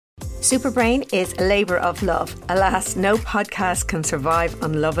Superbrain is a labour of love. Alas, no podcast can survive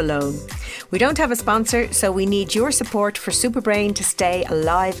on love alone. We don't have a sponsor, so we need your support for Superbrain to stay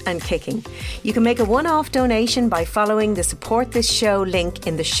alive and kicking. You can make a one-off donation by following the Support This Show link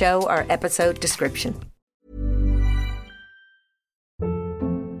in the show or episode description.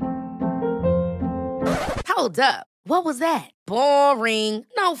 Hold up. What was that? Boring.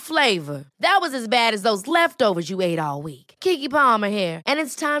 No flavor. That was as bad as those leftovers you ate all week. Keke Palmer here. And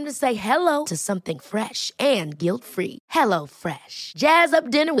it's time to say hello to something fresh and guilt-free. Hello Fresh. Jazz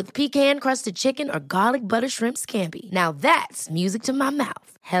up dinner with pecan-crusted chicken or garlic butter shrimp scampi. Now that's music to my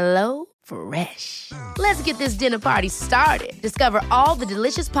mouth. Hello Fresh. Let's get this dinner party started. Discover all the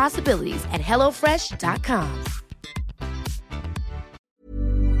delicious possibilities at hellofresh.com.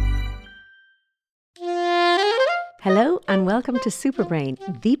 Hello and welcome to Superbrain,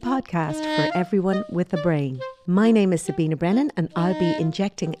 the podcast for everyone with a brain. My name is Sabina Brennan and I'll be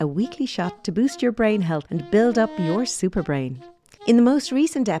injecting a weekly shot to boost your brain health and build up your superbrain. In the most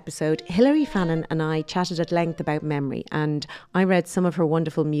recent episode, Hilary Fannin and I chatted at length about memory, and I read some of her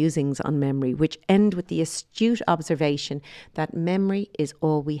wonderful musings on memory, which end with the astute observation that memory is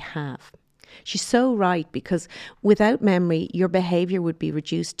all we have. She's so right, because without memory, your behaviour would be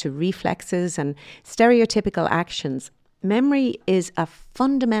reduced to reflexes and stereotypical actions. Memory is a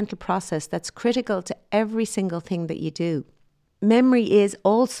fundamental process that's critical to every single thing that you do. Memory is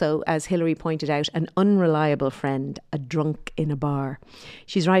also, as Hilary pointed out, an unreliable friend, a drunk in a bar.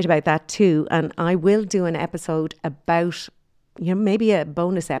 She's right about that too, and I will do an episode about maybe a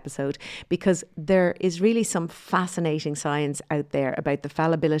bonus episode, because there is really some fascinating science out there about the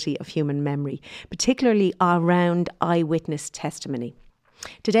fallibility of human memory, particularly around eyewitness testimony.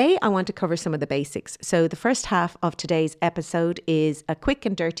 Today, I want to cover some of the basics. So the first half of today's episode is a quick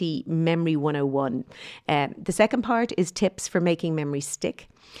and dirty Memory 101. The second part is tips for making memory stick.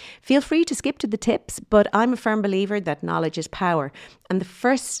 Feel free to skip to the tips, but I'm a firm believer that knowledge is power. And the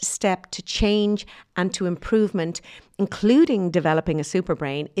first step to change and to improvement, including developing a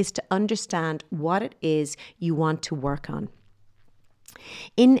superbrain, is to understand what it is you want to work on.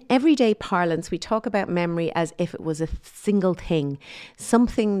 In everyday parlance, we talk about memory as if it was a single thing,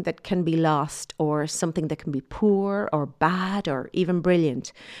 something that can be lost, or something that can be poor or bad or even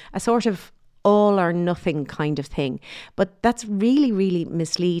brilliant, a sort of all or nothing kind of thing. But that's really, really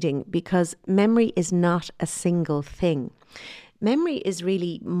misleading, because memory is not a single thing. Memory is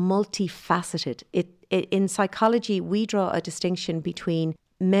really multifaceted. In psychology, we draw a distinction between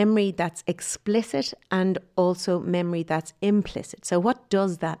memory that's explicit and also memory that's implicit. So what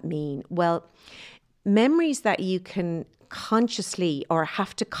does that mean? Well, memories that you can consciously or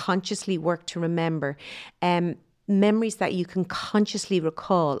have to consciously work to remember, memories that you can consciously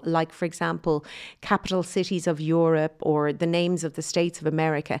recall, like, for example, capital cities of Europe or the names of the states of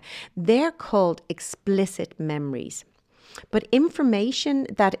America, they're called explicit memories. But information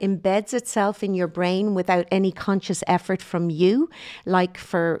that embeds itself in your brain without any conscious effort from you, like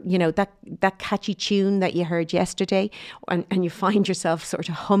for, that catchy tune that you heard yesterday and you find yourself sort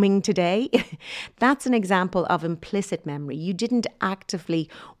of humming today, that's an example of implicit memory. You didn't actively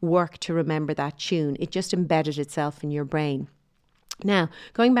work to remember that tune. It just embedded itself in your brain. Now,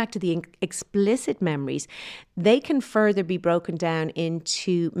 going back to the explicit memories, they can further be broken down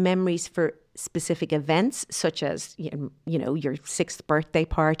into memories for specific events, such as, your 6th birthday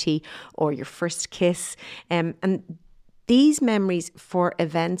party or your first kiss. And these memories for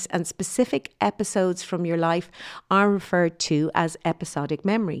events and specific episodes from your life are referred to as episodic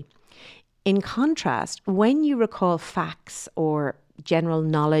memory. In contrast, when you recall facts or general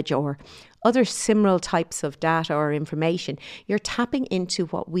knowledge or other similar types of data or information, you're tapping into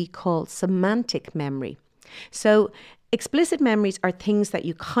what we call semantic memory. So explicit memories are things that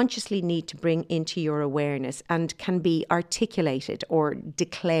you consciously need to bring into your awareness and can be articulated or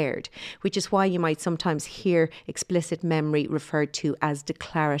declared, which is why you might sometimes hear explicit memory referred to as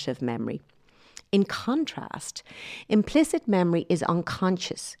declarative memory. In contrast, implicit memory is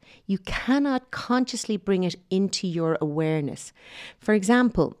unconscious. You cannot consciously bring it into your awareness. For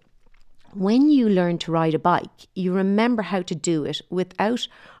example, when you learn to ride a bike, you remember how to do it without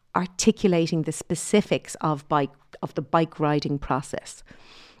articulating the specifics of the bike riding process.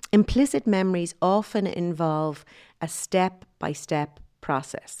 Implicit memories often involve a step-by-step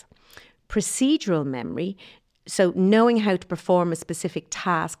process. Procedural memory, so knowing how to perform a specific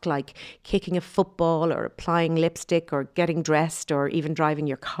task like kicking a football or applying lipstick or getting dressed or even driving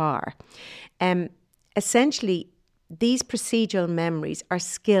your car. Essentially, these procedural memories are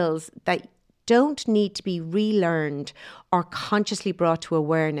skills that don't need to be relearned or consciously brought to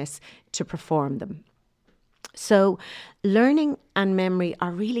awareness to perform them. So learning and memory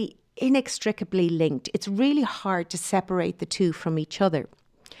are really inextricably linked. It's really hard to separate the two from each other.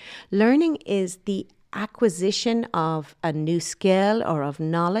 Learning is the acquisition of a new skill or of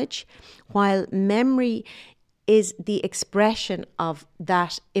knowledge, while memory is the expression of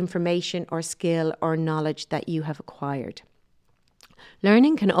that information or skill or knowledge that you have acquired.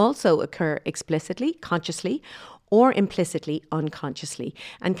 Learning can also occur explicitly, consciously, or implicitly, unconsciously,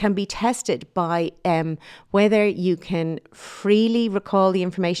 and can be tested by whether you can freely recall the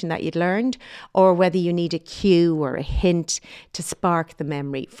information that you'd learned, or whether you need a cue or a hint to spark the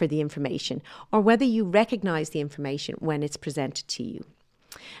memory for the information, or whether you recognize the information when it's presented to you.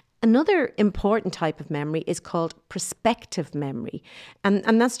 Another important type of memory is called prospective memory,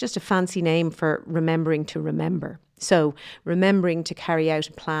 and that's just a fancy name for remembering to remember. So remembering to carry out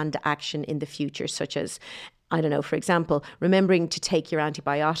a planned action in the future, such as, I don't know, for example, remembering to take your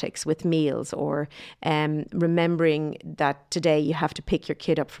antibiotics with meals, or remembering that today you have to pick your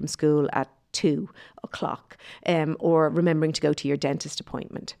kid up from school at 2:00, or remembering to go to your dentist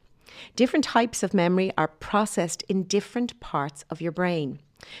appointment. Different types of memory are processed in different parts of your brain.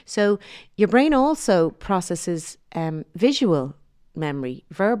 So your brain also processes visual memory,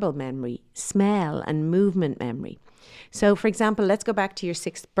 verbal memory, smell and movement memory. So, for example, let's go back to your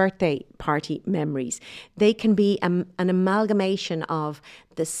 6th birthday party memories. They can be an amalgamation of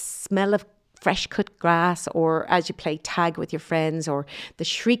the smell of fresh cut grass, or as you play tag with your friends, or the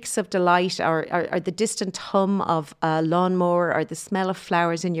shrieks of delight, or the distant hum of a lawnmower, or the smell of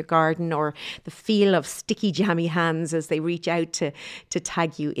flowers in your garden, or the feel of sticky jammy hands as they reach out to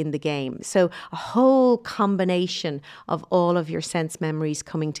tag you in the game. So a whole combination of all of your sense memories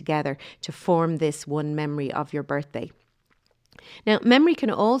coming together to form this one memory of your birthday. Now, memory can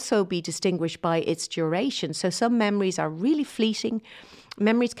also be distinguished by its duration. So some memories are really fleeting.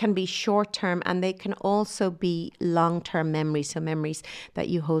 Memories can be short-term, and they can also be long-term memories, so memories that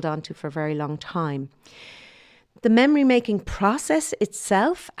you hold on to for a very long time. The memory-making process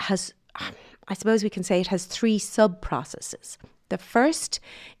itself has, I suppose we can say it has 3 sub-processes. The first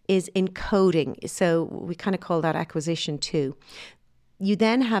is encoding, so we kind of call that acquisition too. You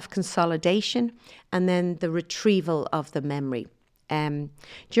then have consolidation, and then the retrieval of the memory.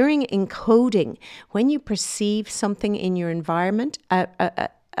 During encoding, when you perceive something in your environment,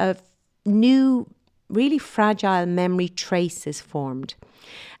 a new, really fragile memory trace is formed.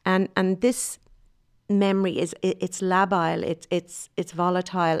 And this memory it's labile, it's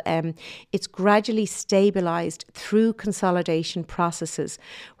volatile, it's gradually stabilized through consolidation processes,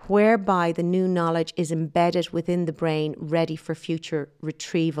 whereby the new knowledge is embedded within the brain, ready for future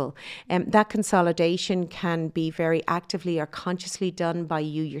retrieval. That consolidation can be very actively or consciously done by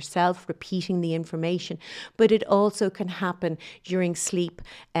you yourself, repeating the information, but it also can happen during sleep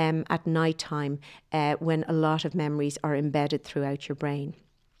at nighttime, when a lot of memories are embedded throughout your brain.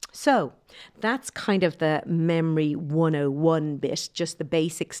 So that's kind of the memory 101 bit, just the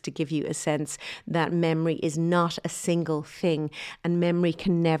basics to give you a sense that memory is not a single thing, and memory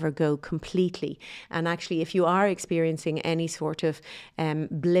can never go completely. And actually, if you are experiencing any sort of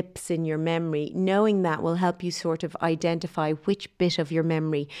blips in your memory, knowing that will help you sort of identify which bit of your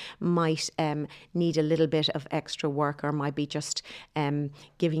memory might need a little bit of extra work, or might be just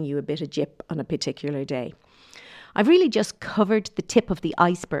giving you a bit of jip on a particular day. I've really just covered the tip of the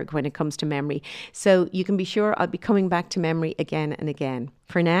iceberg when it comes to memory, so you can be sure I'll be coming back to memory again and again.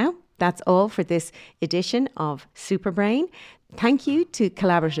 For now, that's all for this edition of Superbrain. Thank you to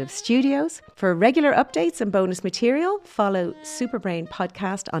Collaborative Studios. For regular updates and bonus material, follow Superbrain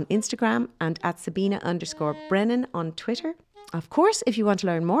Podcast on Instagram and at Sabina_Brennan on Twitter. Of course, if you want to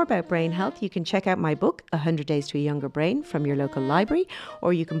learn more about brain health, you can check out my book, 100 Days to a Younger Brain, from your local library,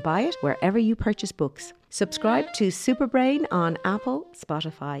 or you can buy it wherever you purchase books. Subscribe to Superbrain on Apple,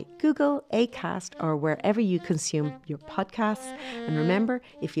 Spotify, Google, Acast, or wherever you consume your podcasts. And remember,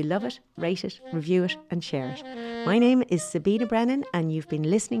 if you love it, rate it, review it, and share it. My name is Sabina Brennan, and you've been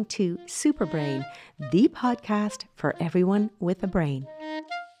listening to Superbrain, the podcast for everyone with a brain.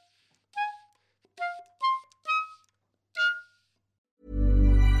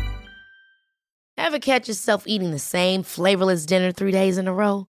 Ever catch yourself eating the same flavorless dinner 3 days in a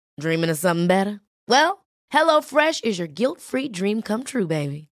row? Dreaming of something better? Well, HelloFresh is your guilt-free dream come true,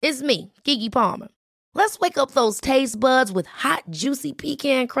 baby. It's me, Keke Palmer. Let's wake up those taste buds with hot, juicy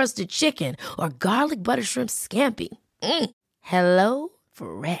pecan-crusted chicken or garlic butter shrimp scampi. Hello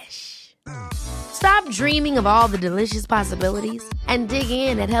Fresh. Stop dreaming of all the delicious possibilities and dig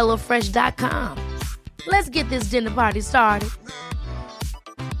in at HelloFresh.com. Let's get this dinner party started.